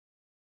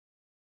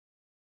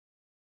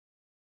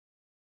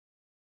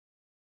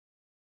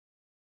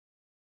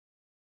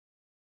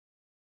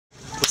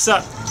What's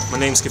up? My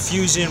name's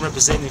Confusion,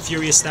 representing the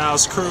Furious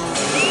Styles crew.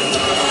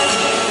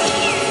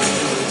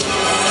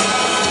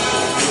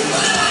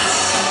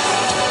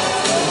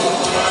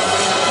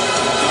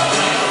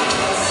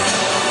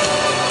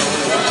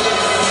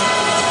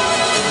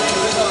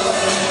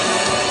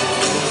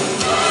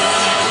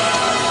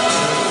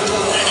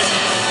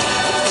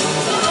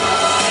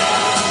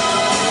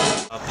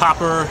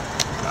 Popper,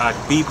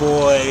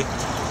 B-boy,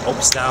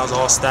 open styles,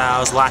 all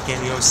styles, lock-in,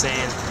 you know what I'm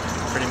saying?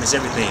 Pretty much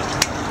everything.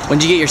 When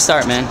did you get your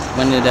start, man?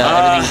 When did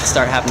everything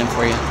start happening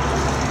for you?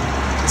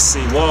 Let's see,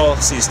 well,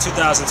 it's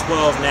 2012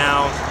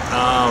 now,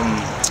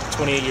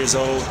 28 years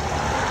old.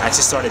 I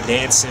actually started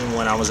dancing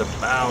when I was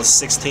about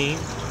 16.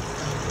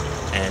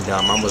 And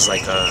I was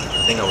like, I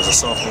think I was a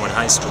sophomore in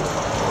high school.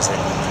 It was in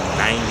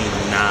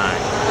 99,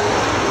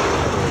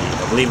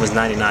 I believe it was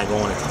 99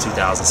 going into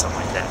 2000,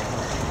 something like that.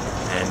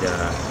 And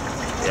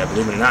yeah,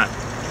 believe it or not,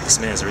 this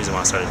man's the reason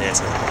why I started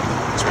dancing.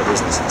 It's real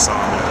business. I saw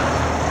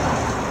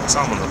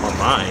him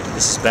online.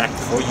 This is back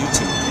before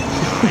YouTube. You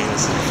know what I mean?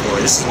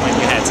 This is when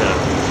you had to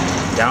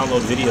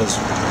download videos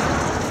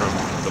from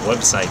the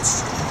websites.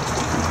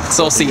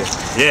 SoulSeek.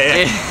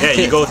 Yeah.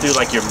 You go through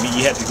like you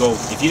had to go.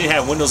 If you didn't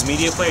have Windows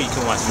Media Player, you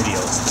couldn't watch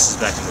videos. This is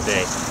back in the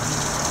day.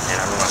 And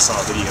I remember I saw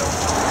a video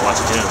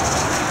watching him.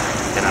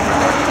 And I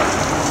remember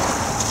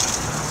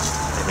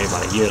maybe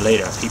about a year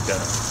later, I peeped a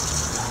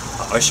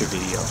Usher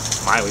video.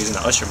 He was in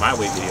the Usher My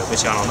Way video. Bet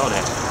y'all don't know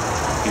that.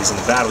 He was in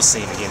the battle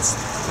scene against,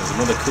 there was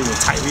another crew with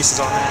Tyrese is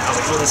on that. I was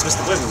like, oh, that's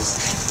Mr. Wiggles.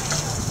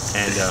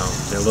 And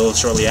then a little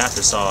shortly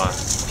after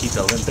peeped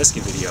a Limp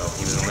Bizkit video.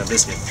 He was in Limp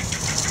Bizkit.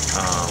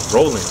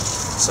 Rolling.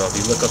 So if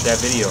you look up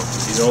that video,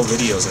 these are old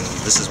videos, and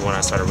this is when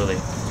I started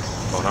really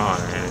going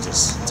on, and it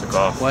just took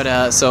off.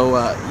 So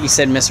you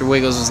said Mr.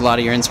 Wiggles was a lot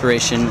of your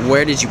inspiration.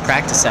 Where did you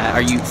practice at?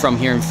 Are you from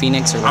here in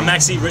Phoenix? Or I'm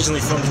actually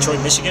originally from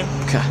Detroit, Michigan.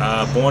 Okay.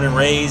 Born and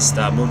raised.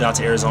 Moved out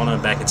to Arizona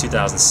back in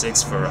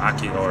 2006 for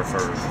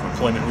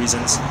employment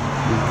reasons.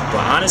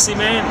 But honestly,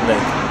 man,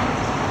 like,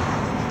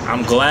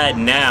 I'm glad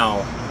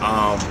now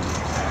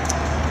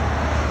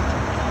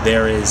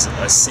there is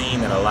a scene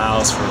that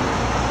allows for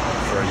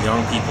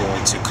young people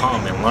to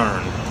come and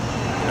learn,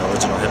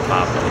 original hip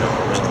hop,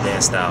 original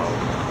dance style,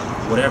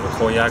 whatever,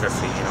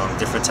 choreography,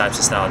 different types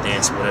of style of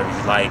dance, whatever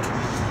you like.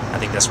 I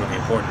think that's really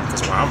important,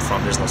 because where I'm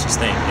from, there's no such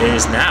thing. There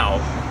is now,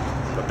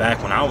 but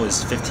back when I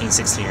was 15,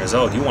 16 years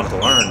old, you wanted to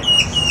learn,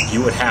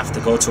 you would have to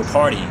go to a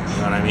party, you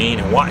know what I mean,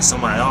 and watch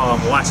somebody. Oh,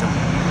 I'm watching.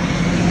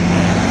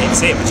 I hate to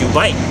say it, but you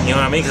bite, you know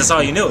what I mean, because that's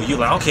all you knew. You're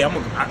like, okay,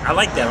 I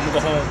like that. I'm gonna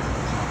go home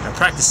and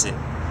practice it.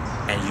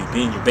 And you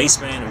be in your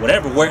basement,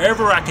 whatever,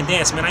 wherever I can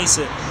dance, man. I used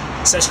to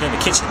session in the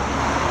kitchen,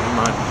 in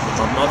my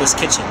mother's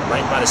kitchen,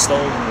 right by the stove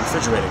and the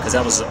refrigerator, because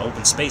that was an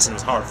open space and it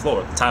was hard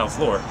floor, tile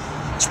floor.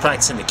 Just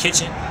practice in the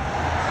kitchen,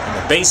 in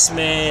the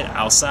basement,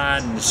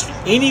 outside, in the street,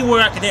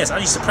 anywhere I could dance. I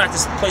used to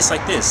practice in a place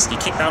like this. Get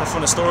kicked out in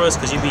front of stores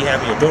because you'd be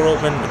having your door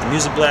open with the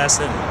music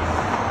blasting,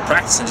 and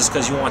practicing just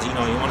because you wanted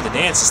to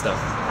dance and stuff.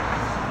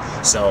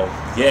 So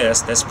yeah,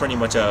 that's pretty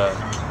much how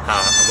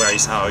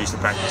I used to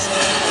practice.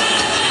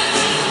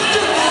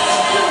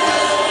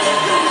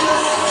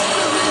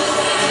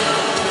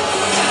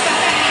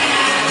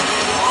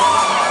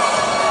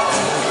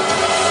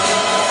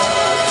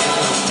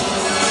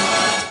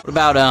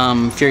 What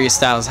about Furious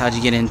Styles? How'd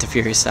you get into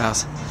Furious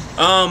Styles?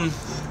 I've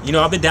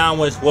been down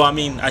with,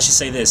 I should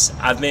say this.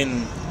 I've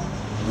been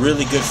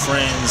really good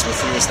friends with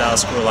Furious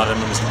Styles crew, a lot of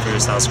members of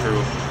Furious Styles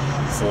crew,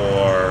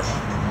 for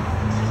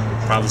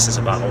probably since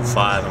about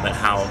 05. I met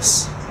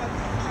House,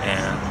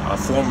 and a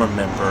former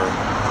member,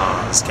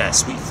 this cat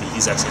Sweet Feet,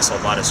 he's actually in Soul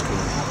Bodies crew.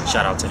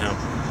 Shout out to him.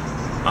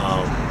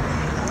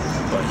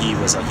 But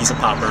he's a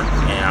popper,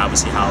 and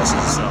obviously House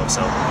is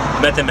so I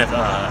met them at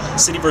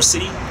City vs.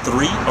 City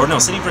 3, or no,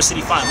 City vs.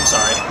 City 5, I'm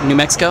sorry. New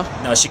Mexico?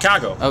 No,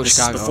 Chicago. Oh, this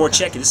Chicago. Is before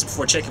Check It. This is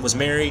before Check It was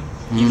married.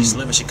 He used to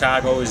live in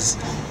Chicago,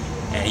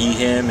 and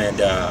him, and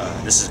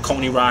this is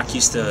Coney Rock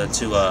used to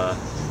do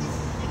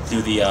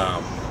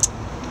the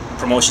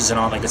promotions and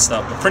all that good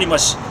stuff. But pretty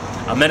much,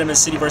 I met him in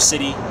City vs.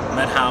 City,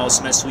 met House,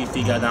 met Sweet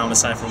Feet, got down to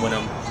Cypher with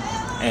him,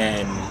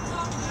 and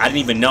I didn't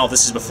even know.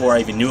 This is before I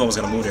even knew I was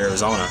going to move to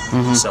Arizona.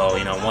 So,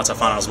 once I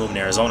found out I was moving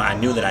to Arizona, I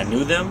knew that I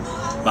knew them,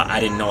 but I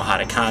didn't know how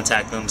to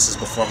contact them. This is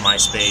before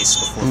MySpace,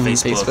 before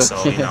Facebook. So,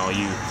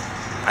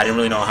 I didn't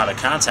really know how to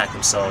contact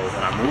them. So,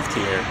 when I moved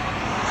here,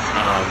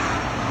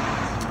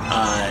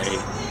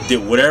 I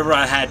did whatever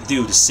I had to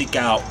do to seek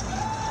out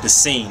the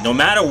scene. No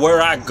matter where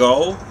I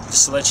go,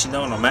 just to let you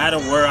know, no matter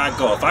where I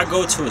go, if I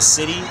go to a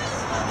city,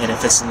 and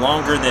if it's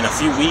longer than a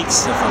few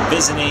weeks, if I'm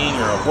visiting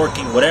or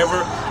working,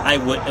 whatever, I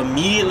would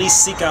immediately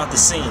seek out the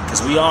scene,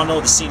 because we all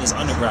know the scene is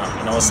underground.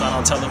 It's not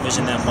on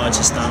television that much,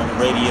 it's not on the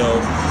radio,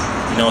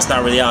 it's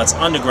not really out, it's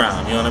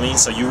underground, you know what I mean?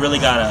 So you really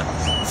gotta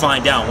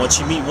find out. Once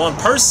you meet one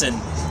person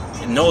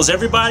and knows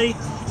everybody,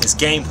 it's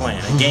game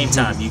plan and game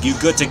time. You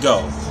good to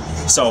go.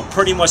 So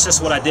pretty much that's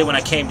what I did when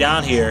I came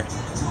down here.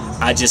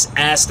 I just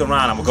asked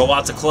around. I'm gonna go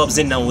out to clubs,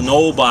 didn't know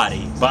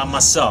nobody, by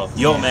myself.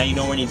 Yo, man,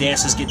 when your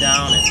dancers get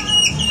down, and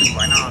people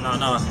like,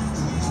 no.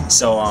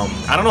 So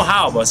I don't know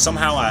how, but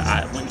somehow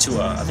I went to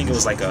I think it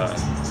was like a,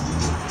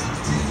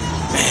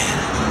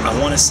 I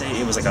want to say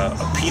it was like a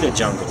PETA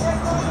jungle,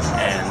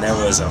 and there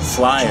was a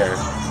flyer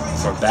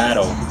for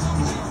battle,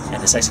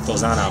 and this actually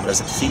closed down now, but it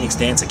was at the Phoenix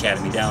Dance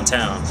Academy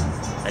downtown.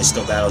 They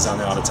still battles down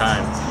there all the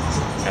time.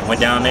 And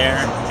went down there,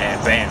 and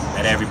bam,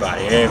 met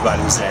everybody.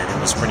 Everybody was there, and it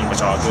was pretty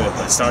much all good.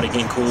 But it started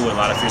getting cool with a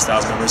lot of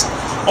Freestyles members.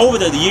 Over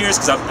the years,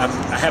 because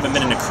I haven't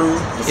been in a crew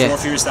before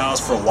Freestyles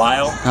for a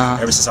while,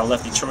 ever since I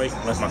left Detroit,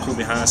 left my crew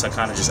behind, so I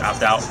kind of just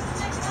opted out.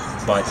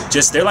 But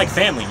just, they're like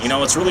family, you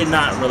know, it's really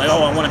not really,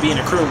 oh, I want to be in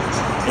a crew.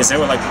 They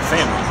were like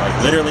family.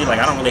 Like, literally, like,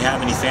 I don't really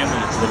have any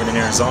family living in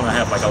Arizona. I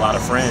have, like, a lot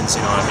of friends,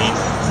 you know what I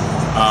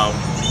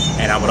mean?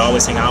 And I would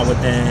always hang out with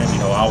them, you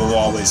know, I would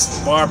always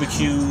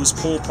barbecues,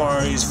 pool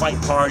parties, fight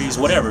parties,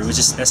 whatever. It was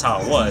just, that's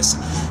how it was.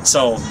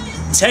 So,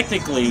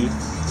 technically,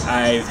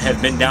 I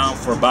have been down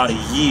for about a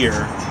year.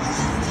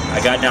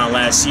 I got down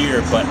last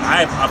year, but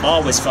I've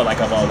always felt like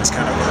I've always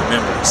kind of been a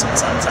member in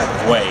some type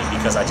of way,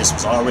 because I just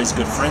was always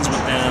good friends with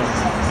them,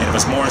 and it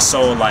was more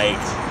so like,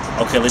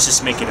 okay, let's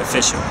just make it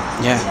official.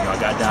 Yeah. You know, I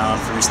got down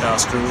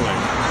Freestyles crew, and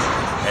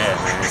yeah,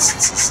 man,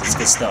 it's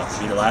good stuff.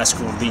 Be the last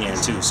crew I'm being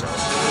in too, so.